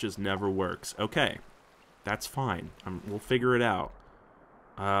 That just never works. Okay. That's fine. We'll figure it out.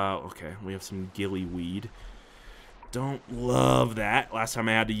 Okay. We have some gillyweed. Don't love that. Last time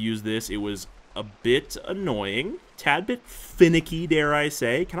I had to use this, it was a bit annoying. Tad bit finicky, dare I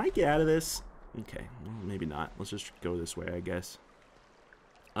say. Can I get out of this? Okay. Well, maybe not. Let's just go this way, I guess.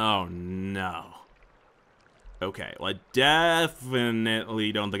 Oh, no. Okay, well, I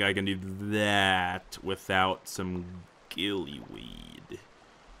definitely don't think I can do that without some gillyweed.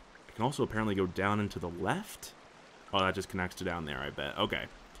 I can also apparently go down and to the left. Oh, that just connects to down there, I bet. Okay.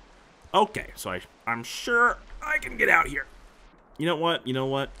 Okay, so I'm sure I can get out here. You know what? You know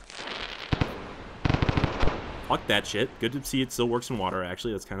what? Fuck that shit. Good to see it still works in water,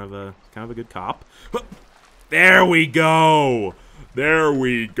 actually. That's kind of a good cop. There we go! There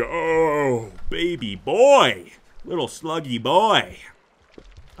we go. Baby boy. Little sluggy boy.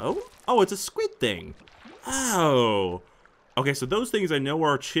 Oh? Oh, it's a squid thing. Oh. Okay, so those things I know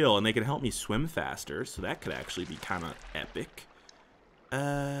are chill, and they can help me swim faster, so that could actually be kind of epic.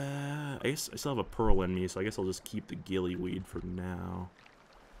 I guess I still have a pearl in me, so I guess I'll just keep the gillyweed for now.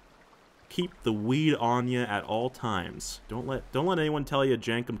 Keep the weed on you at all times. Don't let anyone tell you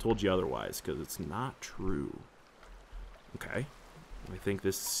Jankum told you otherwise, because it's not true. Okay. I think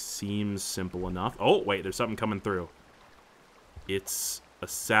this seems simple enough. Oh, wait, there's something coming through. It's a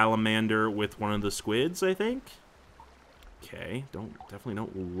salamander with one of the squids, I think. Okay, definitely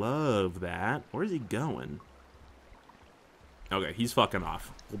don't love that. Where's he going? Okay, he's fucking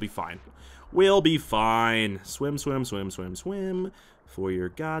off. We'll be fine. We'll be fine. Swim, swim, swim, swim, swim for your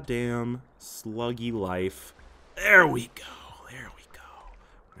goddamn sluggy life. There we go. There we go.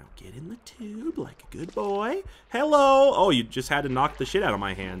 Now get in the tube like a good boy. Hello. Oh, you just had to knock the shit out of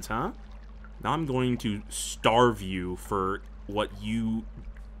my hands, huh? Now I'm going to starve you for what you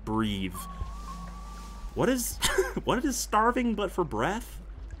breathe. What is starving but for breath?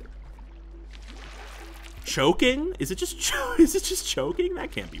 Choking? Is it just choking?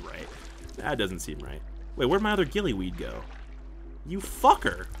 That can't be right. That doesn't seem right. Wait, where'd my other gillyweed go? You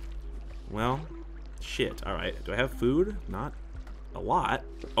fucker. Well, shit. All right. Do I have food? Not a lot.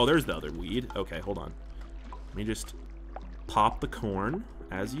 Oh, there's the other weed. Okay, hold on. Let me just pop the corn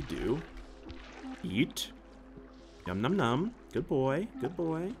as you do. Eat. Yum num num. Good boy. Good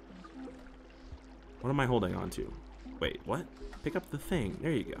boy. What am I holding on to? Wait, what? Pick up the thing.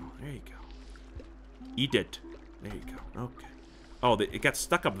 There you go. There you go. Eat it. There you go. Okay. Oh, it got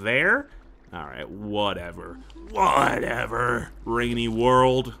stuck up there? Alright, whatever. Whatever. Rainy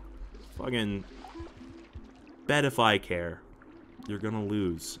world. Fucking bet if I care. You're gonna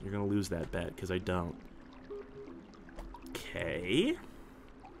lose. You're gonna lose that bet, because I don't. Okay.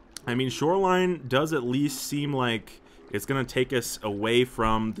 I mean, Shoreline does at least seem like it's gonna take us away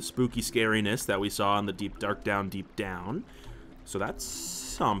from the spooky scariness that we saw in the deep down. So that's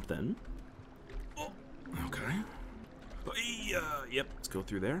something. Oh, okay. Yep, let's go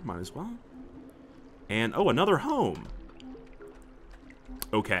through there. Might as well. And, oh, another home.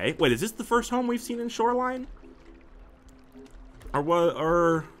 Okay. Wait, is this the first home we've seen in Shoreline?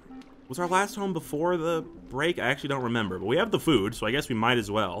 Or was our last home before the break? I actually don't remember. But we have the food, so I guess we might as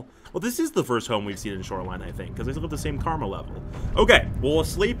well. Well, this is the first home we've seen in Shoreline, I think, because they still have the same karma level. Okay, we'll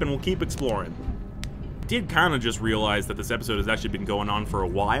sleep and we'll keep exploring. Did kind of just realize that this episode has actually been going on for a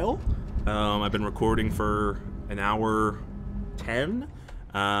while. I've been recording for an hour 10.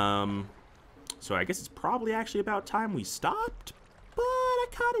 So I guess it's probably actually about time we stopped. But I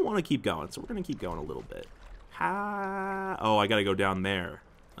kind of want to keep going, so we're going to keep going a little bit. Oh, I got to go down there.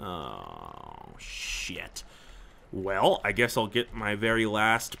 Oh, shit. Well, I guess I'll get my very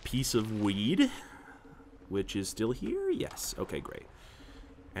last piece of weed, which is still here. Yes. Okay, great.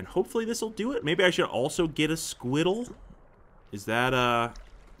 And hopefully this will do it. Maybe I should also get a squiddle. Is that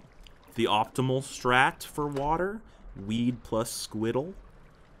the optimal strat for water? Weed plus squiddle?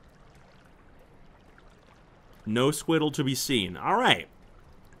 No squiddle to be seen. All right.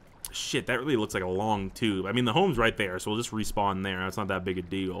 Shit, that really looks like a long tube. I mean, the home's right there, so we'll just respawn there. It's not that big a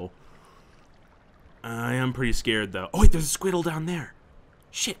deal. I am pretty scared, though. Oh, wait, there's a squiddle down there.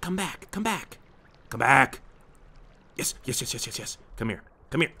 Shit, come back. Come back. Come back. Yes, yes, yes, yes, yes, yes. Come here.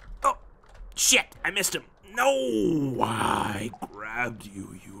 Come here. Oh, shit, I missed him. No, I grabbed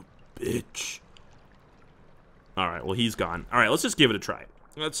you, you bitch. All right, well, he's gone. All right, let's just give it a try.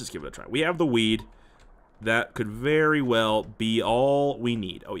 Let's just give it a try. We have the weed. That could very well be all we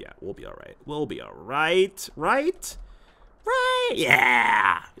need. Oh, yeah, we'll be all right. We'll be all right. Right? Right?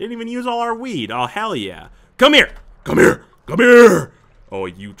 Yeah. Didn't even use all our weed. Oh, hell yeah. Come here. Come here. Come here. Oh,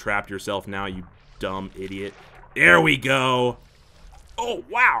 you trapped yourself now, you dumb idiot. There we go. Oh,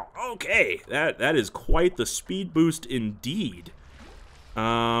 wow. Okay. That is quite the speed boost indeed.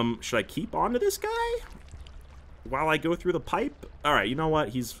 Should I keep on to this guy while I go through the pipe? All right, you know what?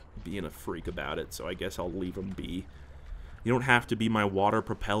 He's being a freak about it, so I guess I'll leave him be. You don't have to be my water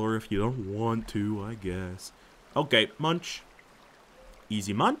propeller if you don't want to, I guess. Okay, munch.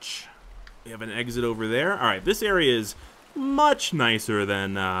 Easy munch. We have an exit over there. All right, this area is much nicer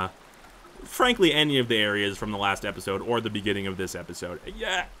than, frankly, any of the areas from the last episode or the beginning of this episode.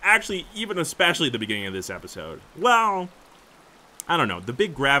 Yeah, actually, even especially the beginning of this episode. Well, I don't know. The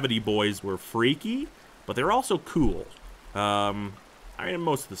big gravity boys were freaky, but they're also cool. I mean,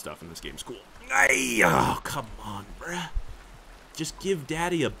 most of the stuff in this game's cool. Oh, come on, bruh. Just give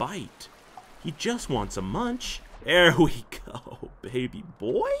Daddy a bite. He just wants a munch. There we go, baby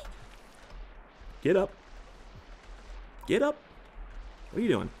boy. Get up. Get up. What are you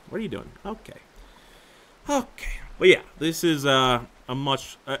doing? What are you doing? Okay. Okay. But yeah, this is a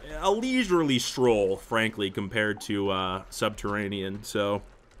leisurely stroll, frankly, compared to Subterranean. So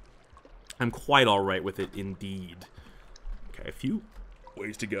I'm quite all right with it, indeed. Okay, a few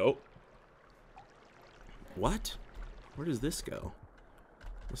ways to go. What? Where does this go?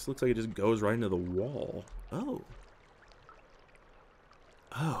 This looks like it just goes right into the wall. Oh.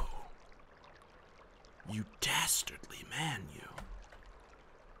 Oh. You dastardly man, you.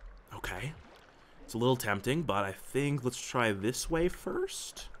 Okay. It's a little tempting, but I think let's try this way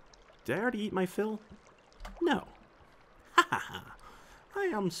first. Did I already eat my fill? No. Ha ha ha. I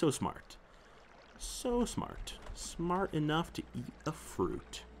am so smart. So smart. Smart enough to eat a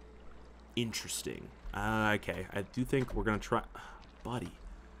fruit. Interesting. Okay, I do think we're gonna try... Buddy.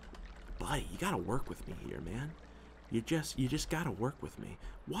 Buddy, you gotta work with me here, man. You just gotta work with me.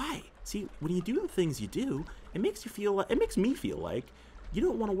 Why? See, when you do the things you do, it makes me feel like you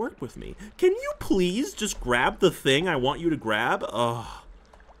don't want to work with me. Can you please just grab the thing I want you to grab? Ugh.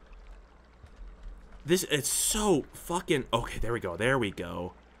 It's so fucking... Okay, there we go. There we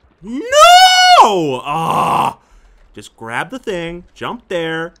go. No! Ah! Just grab the thing. Jump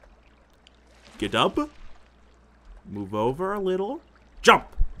there. Get up. Move over a little. Jump!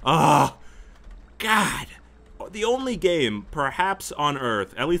 Ah! God! The only game, perhaps on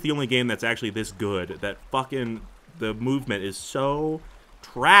Earth, at least the only game that's actually this good, that fucking... The movement is so...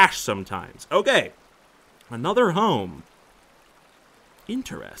 trash sometimes. Okay. Another home.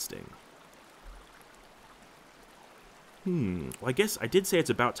 Interesting. Well, I guess I did say it's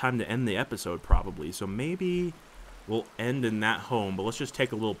about time to end the episode, probably. So maybe we'll end in that home. But let's just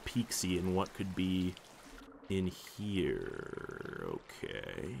take a little peek-see in what could be in here.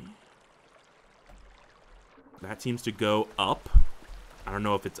 Okay. That seems to go up. I don't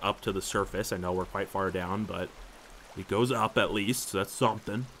know if it's up to the surface. I know we're quite far down, but... It goes up at least, so that's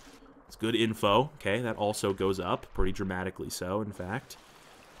something. It's good info. Okay, that also goes up, pretty dramatically so, in fact.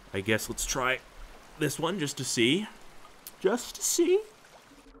 I guess let's try this one just to see. Just to see?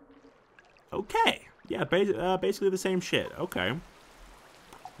 Okay. Yeah, basically the same shit. Okay.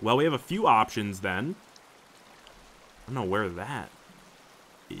 Well, we have a few options then. I don't know where that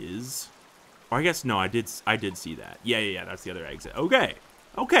is. Or I guess, no, I did see that. Yeah, that's the other exit. Okay.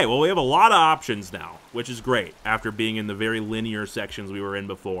 Okay, well, we have a lot of options now, which is great. After being in the very linear sections we were in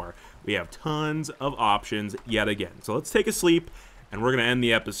before, we have tons of options yet again. So let's take a sleep, and we're going to end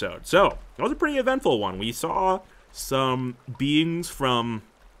the episode. So, that was a pretty eventful one. We saw some beings from,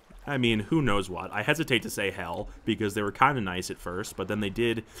 I mean, who knows what. I hesitate to say hell, because they were kind of nice at first, but then they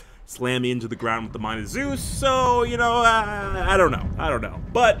did slam me into the ground with the mind of Zeus, so, you know, I don't know.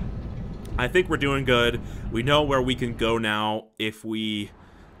 But I think we're doing good. We know where we can go now if we...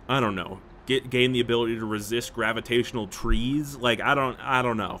 I don't know. Gain the ability to resist gravitational trees. Like I don't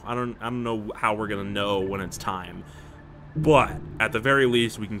know. I don't know how we're gonna know when it's time. But at the very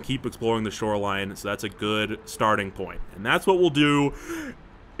least, we can keep exploring the shoreline. So that's a good starting point, and that's what we'll do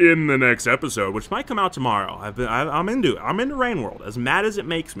in the next episode, which might come out tomorrow. I'm into it. I'm into RAINWORLD. As mad as it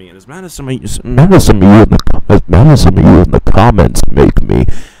makes me, and as mad as some of you in the comments make me,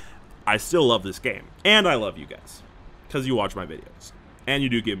 I still love this game, and I love you guys because you watch my videos. And you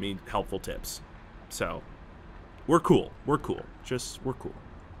do give me helpful tips. So, we're cool. We're cool. We're cool.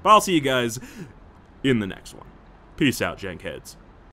 But I'll see you guys in the next one. Peace out, Jankheads.